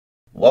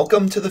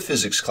Welcome to the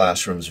Physics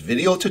Classroom's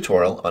video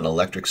tutorial on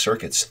electric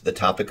circuits. The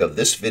topic of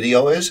this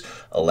video is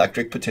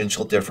electric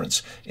potential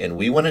difference, and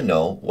we want to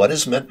know what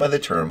is meant by the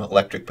term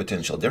electric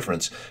potential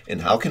difference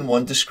and how can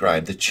one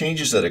describe the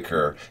changes that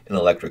occur in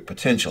electric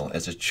potential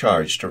as a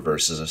charge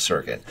traverses a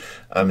circuit.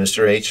 I'm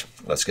Mr. H.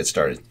 Let's get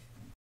started.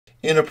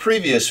 In a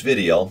previous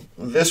video,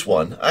 this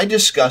one, I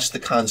discussed the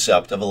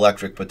concept of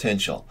electric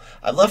potential.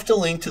 I've left a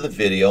link to the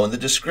video in the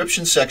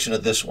description section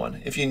of this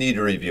one if you need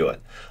to review it.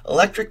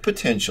 Electric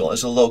potential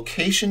is a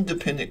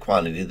location-dependent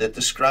quantity that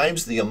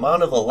describes the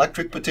amount of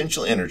electric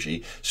potential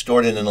energy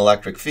stored in an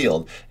electric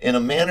field in a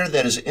manner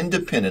that is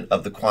independent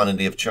of the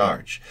quantity of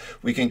charge.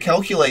 We can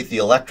calculate the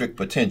electric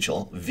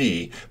potential,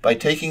 V, by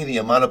taking the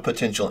amount of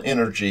potential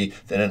energy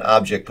that an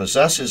object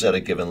possesses at a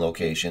given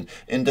location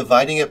and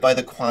dividing it by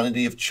the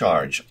quantity of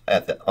charge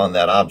on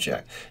that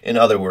object. In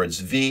other words,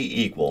 V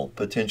equal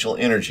potential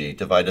energy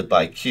divided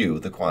by Q,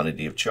 the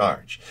quantity of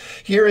charge.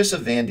 Here is a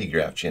Van de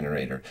Graaff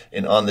generator,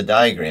 and on the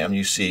diagram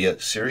you see a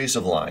series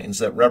of lines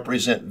that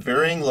represent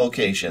varying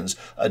locations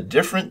a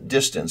different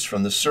distance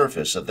from the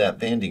surface of that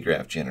Van de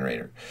Graaff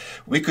generator.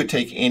 We could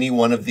take any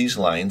one of these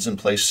lines and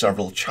place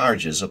several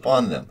charges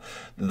upon them.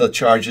 The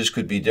charges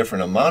could be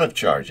different amount of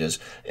charges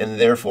and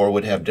therefore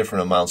would have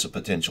different amounts of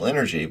potential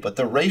energy, but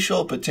the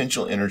ratio of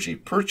potential energy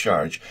per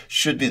charge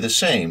should be the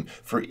same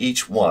for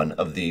each one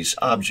of these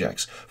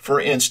objects. For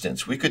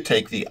instance, we could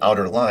take the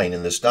outer line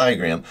in this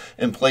diagram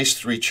and place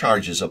three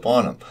charges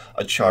upon them,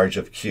 a charge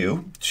of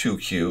Q,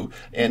 2Q,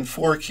 and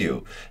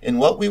 4Q. And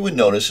what we would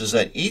notice is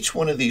that each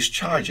one of these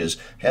charges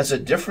has a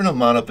different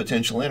amount of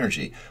potential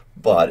energy.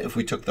 But if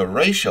we took the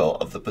ratio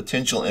of the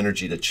potential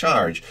energy to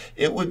charge,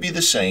 it would be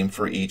the same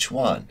for each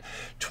one.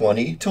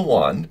 20 to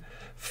 1,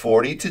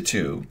 40 to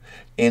 2,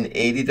 and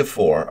 80 to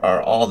 4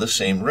 are all the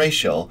same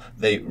ratio.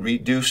 They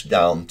reduce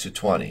down to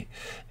 20.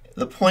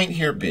 The point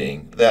here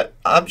being that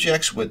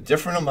objects with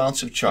different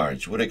amounts of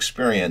charge would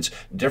experience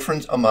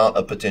different amount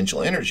of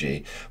potential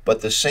energy,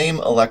 but the same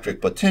electric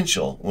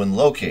potential when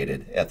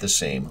located at the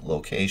same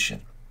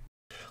location.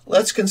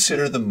 Let's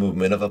consider the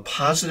movement of a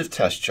positive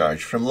test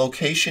charge from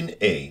location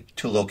A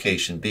to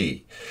location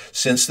B.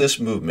 Since this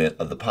movement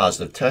of the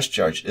positive test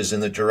charge is in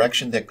the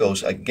direction that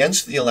goes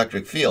against the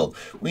electric field,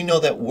 we know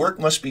that work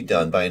must be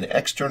done by an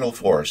external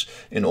force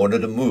in order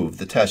to move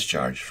the test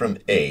charge from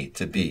A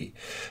to B.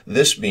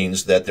 This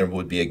means that there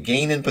would be a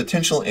gain in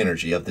potential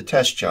energy of the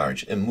test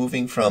charge in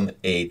moving from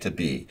A to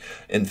B.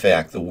 In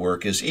fact, the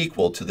work is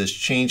equal to this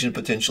change in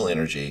potential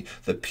energy,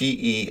 the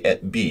PE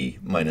at B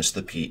minus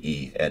the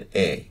PE at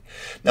A.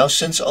 Now,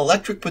 since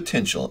electric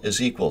potential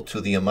is equal to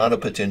the amount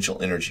of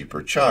potential energy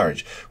per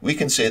charge, we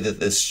can say that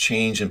this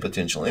change in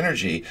potential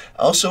energy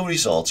also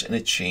results in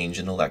a change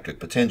in electric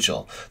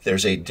potential.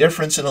 There's a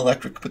difference in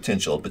electric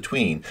potential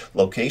between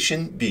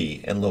location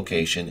B and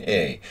location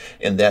A,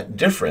 and that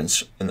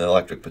difference in the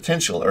electric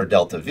potential, or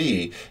delta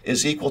V,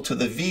 is equal to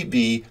the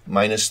VB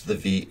minus the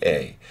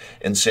VA.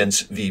 And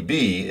since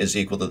VB is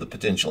equal to the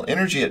potential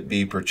energy at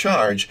B per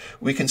charge,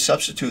 we can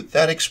substitute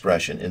that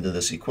expression into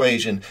this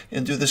equation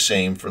and do the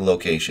same for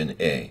location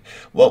A.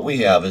 What we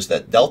have is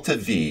that delta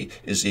V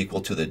is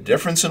equal to the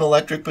difference in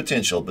electric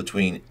potential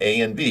between A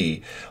and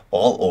B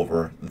all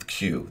over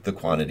Q, the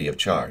quantity of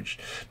charge.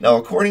 Now,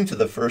 according to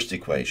the first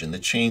equation, the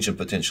change in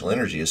potential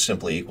energy is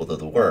simply equal to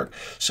the work.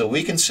 So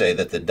we can say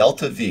that the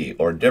delta V,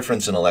 or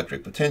difference in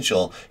electric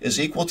potential, is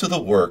equal to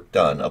the work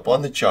done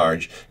upon the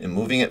charge in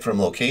moving it from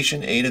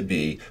location A to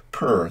B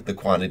per the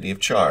quantity of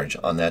charge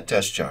on that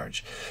test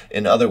charge.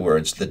 In other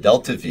words, the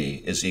delta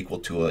V is equal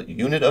to a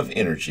unit of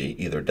energy,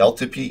 either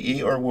delta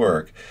PE or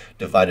work,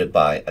 divided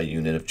by a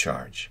unit of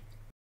charge.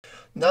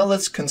 Now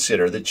let's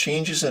consider the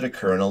changes that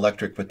occur in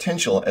electric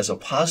potential as a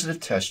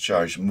positive test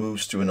charge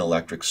moves through an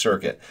electric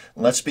circuit.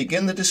 Let's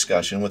begin the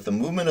discussion with the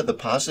movement of the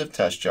positive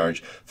test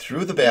charge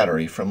through the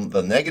battery from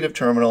the negative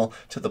terminal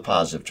to the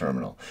positive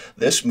terminal.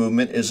 This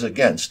movement is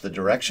against the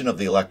direction of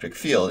the electric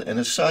field, and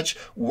as such,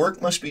 work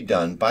must be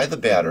done by the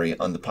battery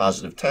on the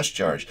positive test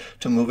charge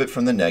to move it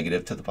from the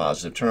negative to the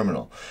positive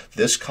terminal.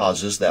 This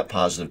causes that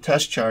positive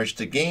test charge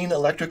to gain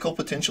electrical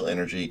potential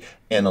energy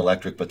and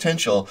electric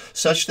potential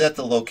such that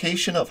the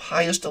location of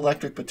highest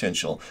electric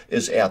potential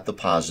is at the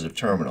positive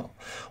terminal.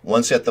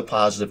 Once at the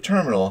positive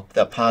terminal,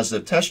 that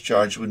positive test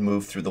charge would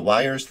move through the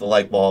wires, the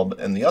light bulb,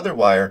 and the other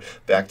wire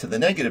back to the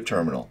negative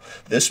terminal.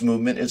 This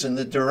movement is in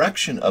the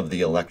direction of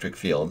the electric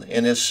field,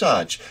 and as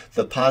such,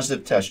 the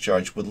positive test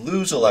charge would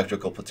lose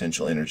electrical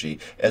potential energy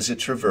as it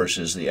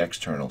traverses the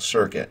external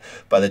circuit.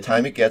 By the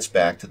time it gets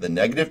back to the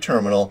negative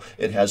terminal,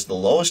 it has the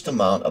lowest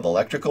amount of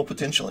electrical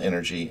potential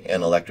energy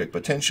and electric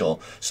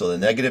potential, so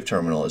the negative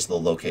terminal is the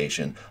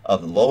location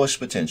of the lowest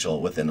potential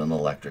within an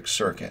electric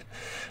circuit.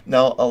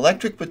 Now,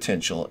 electric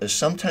potential is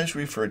sometimes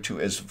referred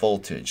to as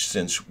voltage,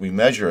 since we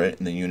measure it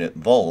in the unit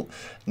volt,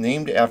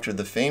 named after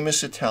the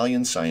famous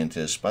Italian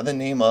scientist by the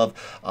name of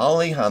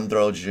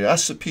Alejandro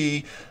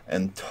Giuseppe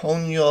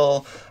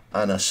Antonio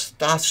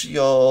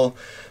Anastasio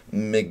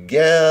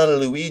Miguel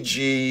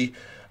Luigi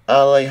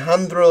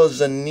Alejandro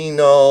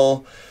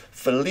Zannino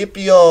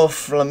Filippo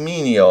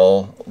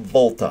Flaminio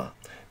Volta.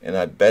 and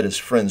I bet his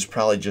friends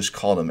probably just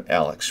called him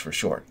Alex for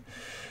short.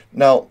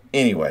 Now,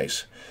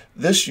 anyways,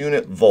 this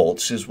unit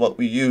volts is what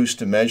we use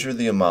to measure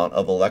the amount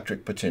of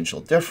electric potential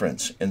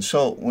difference. And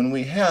so when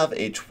we have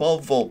a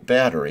 12-volt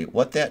battery,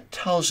 what that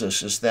tells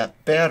us is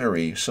that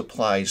battery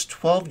supplies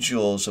 12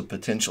 joules of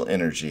potential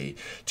energy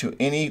to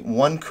any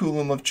 1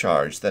 coulomb of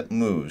charge that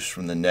moves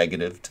from the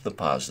negative to the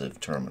positive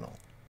terminal.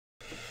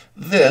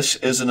 This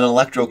is an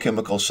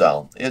electrochemical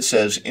cell. It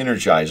says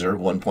Energizer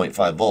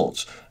 1.5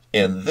 volts.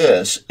 And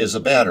this is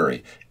a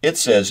battery. It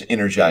says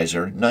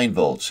Energizer 9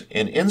 volts.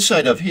 And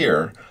inside of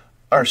here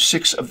are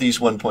 6 of these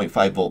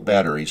 1.5 volt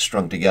batteries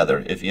strung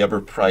together. If you ever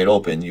pry it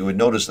open, you would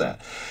notice that.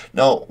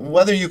 Now,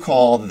 whether you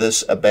call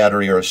this a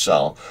battery or a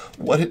cell,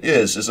 what it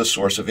is a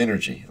source of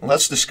energy.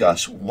 Let's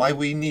discuss why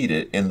we need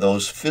it in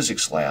those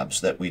physics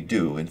labs that we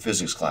do in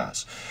physics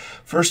class.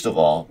 First of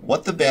all,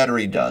 what the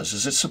battery does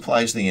is it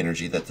supplies the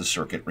energy that the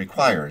circuit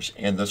requires,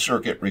 and the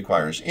circuit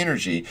requires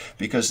energy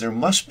because there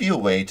must be a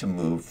way to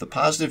move the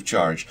positive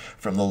charge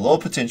from the low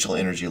potential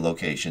energy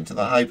location to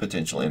the high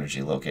potential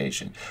energy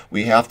location.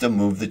 We have to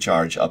move the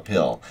charge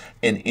uphill,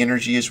 and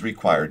energy is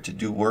required to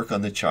do work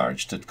on the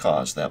charge to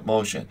cause that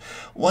motion.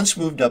 Once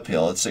moved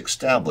uphill, it's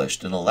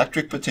established an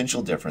electric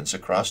potential difference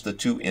across the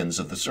two ends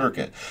of the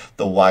circuit.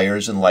 The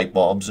wires and light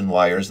bulbs and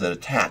wires that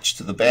attach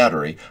to the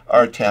battery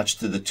are attached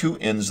to the two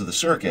ends of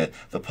the circuit,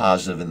 the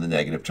positive and the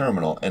negative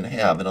terminal, and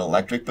have an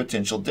electric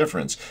potential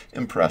difference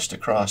impressed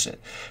across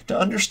it. To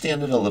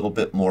understand it a little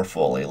bit more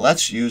fully,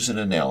 let's use an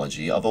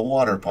analogy of a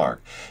water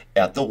park.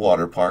 At the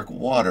water park,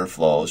 water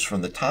flows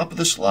from the top of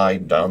the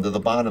slide down to the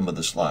bottom of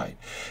the slide.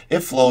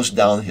 It flows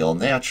downhill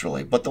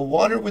naturally, but the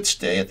water would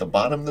stay at the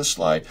bottom of the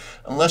slide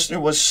unless there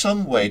was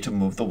some way to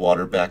move the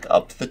water back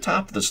up to the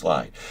top of the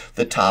slide.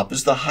 The top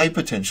is the high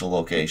potential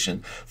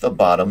location, the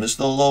bottom is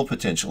the low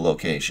potential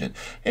location,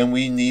 and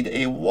we need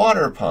a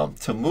water pump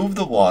to move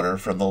the water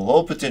from the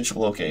low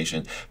potential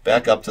location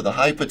back up to the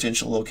high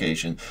potential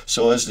location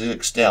so as to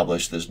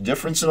establish this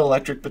difference in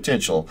electric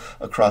potential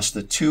across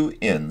the two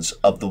ends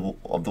of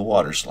the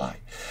water slide.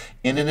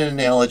 In an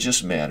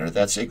analogous manner,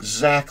 that's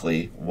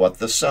exactly what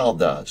the cell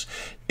does.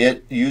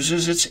 It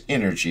uses its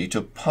energy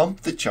to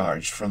pump the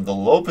charge from the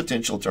low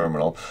potential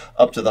terminal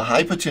up to the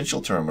high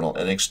potential terminal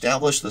and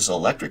establish this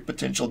electric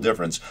potential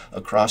difference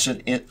across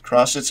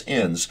its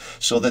ends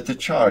so that the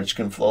charge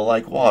can flow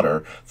like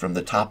water from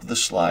the top of the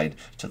slide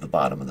to the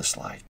bottom of the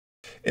slide.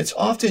 It's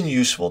often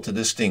useful to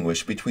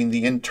distinguish between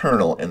the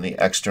internal and the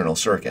external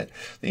circuit.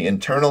 The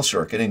internal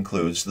circuit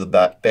includes the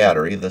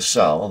battery, the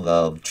cell,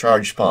 the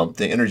charge pump,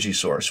 the energy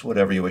source,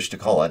 whatever you wish to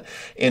call it,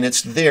 and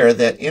it's there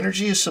that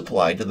energy is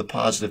supplied to the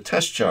positive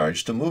test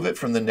charge to move it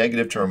from the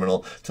negative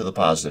terminal to the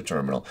positive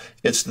terminal.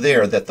 It's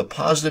there that the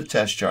positive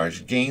test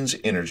charge gains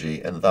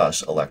energy and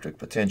thus electric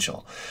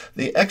potential.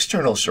 The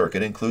external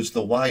circuit includes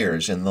the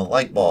wires and the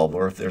light bulb,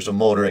 or if there's a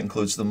motor, it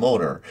includes the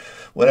motor,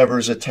 whatever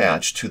is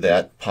attached to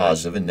that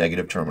positive and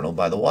negative terminal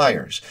by the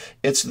wires.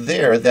 It's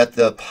there that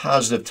the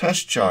positive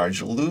test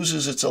charge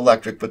loses its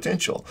electric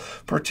potential,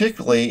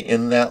 particularly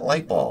in that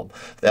light bulb.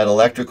 That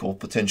electrical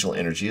potential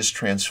energy is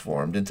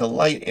transformed into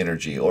light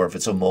energy, or if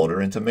it's a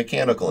motor, into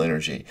mechanical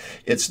energy.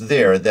 It's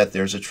there that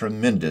there's a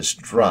tremendous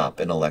drop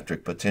in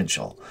electric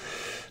potential.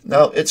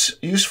 Now, it's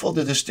useful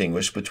to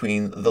distinguish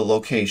between the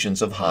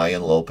locations of high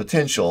and low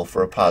potential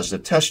for a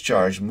positive test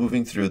charge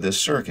moving through this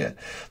circuit.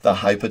 The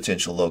high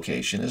potential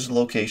location is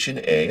location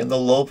A, and the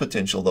low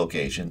potential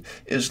location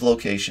is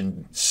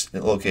location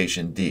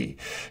D.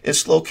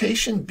 It's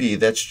location B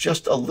that's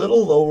just a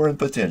little lower in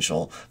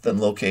potential than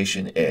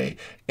location A,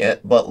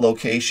 but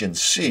location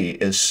C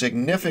is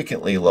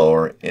significantly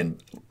lower in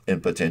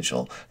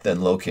potential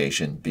than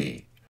location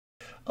B.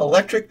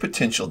 Electric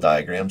potential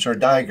diagrams are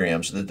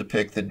diagrams that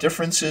depict the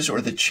differences or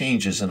the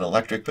changes in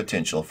electric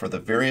potential for the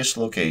various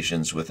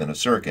locations within a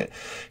circuit.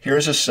 Here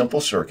is a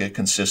simple circuit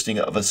consisting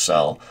of a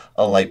cell,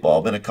 a light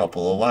bulb, and a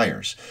couple of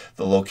wires.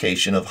 The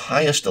location of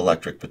highest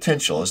electric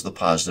potential is the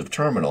positive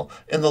terminal,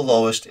 and the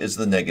lowest is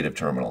the negative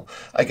terminal.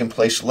 I can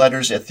place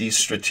letters at these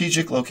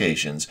strategic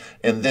locations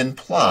and then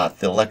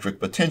plot the electric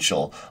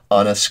potential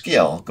on a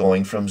scale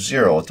going from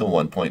 0 to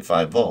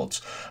 1.5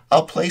 volts.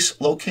 I'll place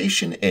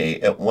location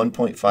A at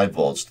 1.5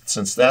 volts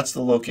since that's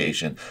the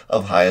location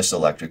of highest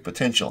electric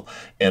potential,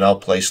 and I'll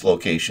place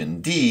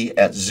location D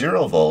at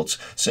 0 volts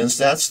since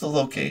that's the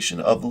location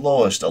of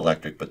lowest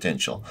electric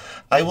potential.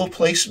 I will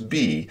place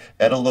B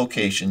at a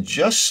location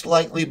just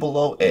slightly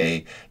below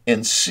A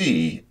and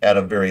C at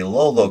a very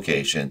low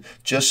location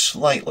just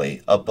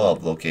slightly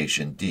above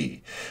location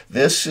D.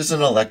 This is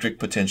an electric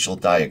potential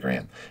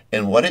diagram,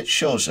 and what it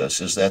shows us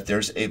is that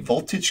there's a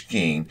voltage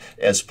gain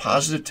as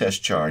positive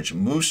test charge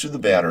moves through the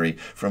battery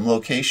from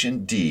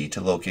location D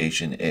to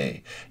location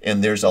A,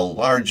 and there's a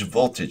large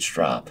voltage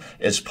drop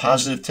as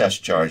positive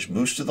test charge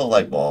moves through the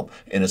light bulb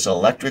and its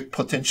electric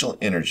potential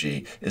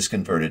energy is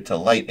converted to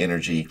light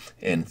energy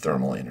and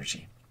thermal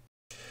energy.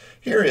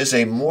 Here is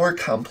a more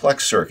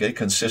complex circuit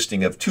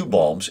consisting of 2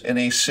 bulbs and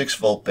a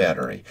 6-volt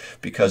battery.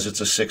 Because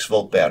it's a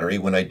 6-volt battery,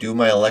 when I do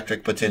my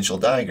electric potential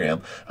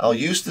diagram, I'll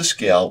use the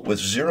scale with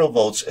 0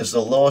 volts as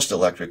the lowest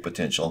electric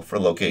potential for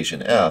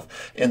location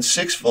F, and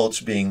 6 volts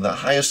being the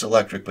highest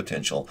electric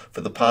potential for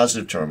the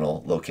positive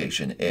terminal,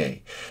 location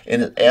A.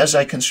 And as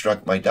I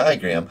construct my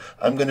diagram,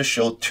 I'm going to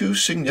show 2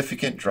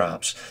 significant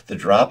drops. The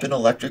drop in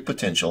electric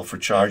potential for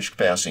charge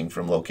passing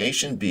from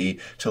location B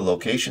to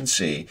location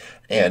C,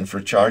 and for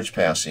charge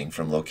passing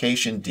from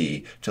location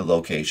D to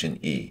location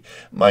E.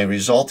 My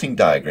resulting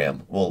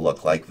diagram will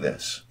look like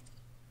this.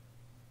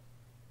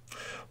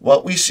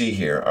 What we see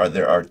here are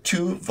there are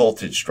 2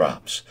 voltage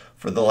drops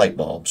for the light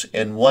bulbs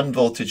and 1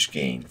 voltage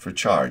gain for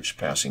charge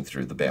passing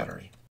through the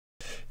battery.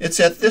 It's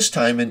at this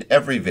time in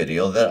every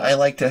video that I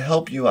like to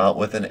help you out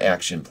with an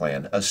action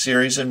plan, a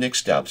series of next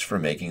steps for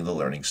making the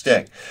learning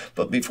stick.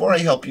 But before I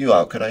help you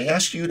out, could I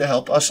ask you to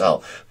help us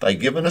out by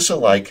giving us a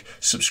like,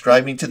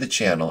 subscribing to the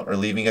channel, or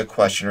leaving a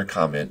question or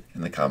comment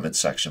in the comment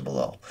section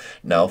below.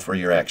 Now for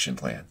your action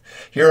plan.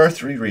 Here are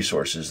 3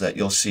 resources that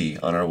you'll see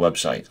on our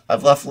website.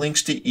 I've left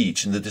links to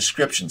each in the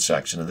description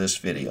section of this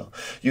video.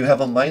 You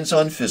have a Minds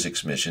on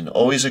Physics mission,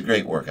 always a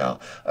great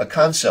workout, a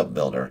concept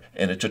builder,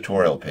 and a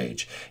tutorial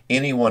page.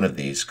 Any one of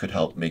these could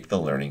help make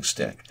the learning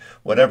stick.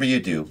 Whatever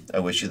you do, I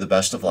wish you the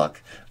best of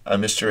luck.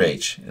 I'm Mr.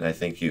 H, and I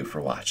thank you for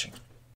watching.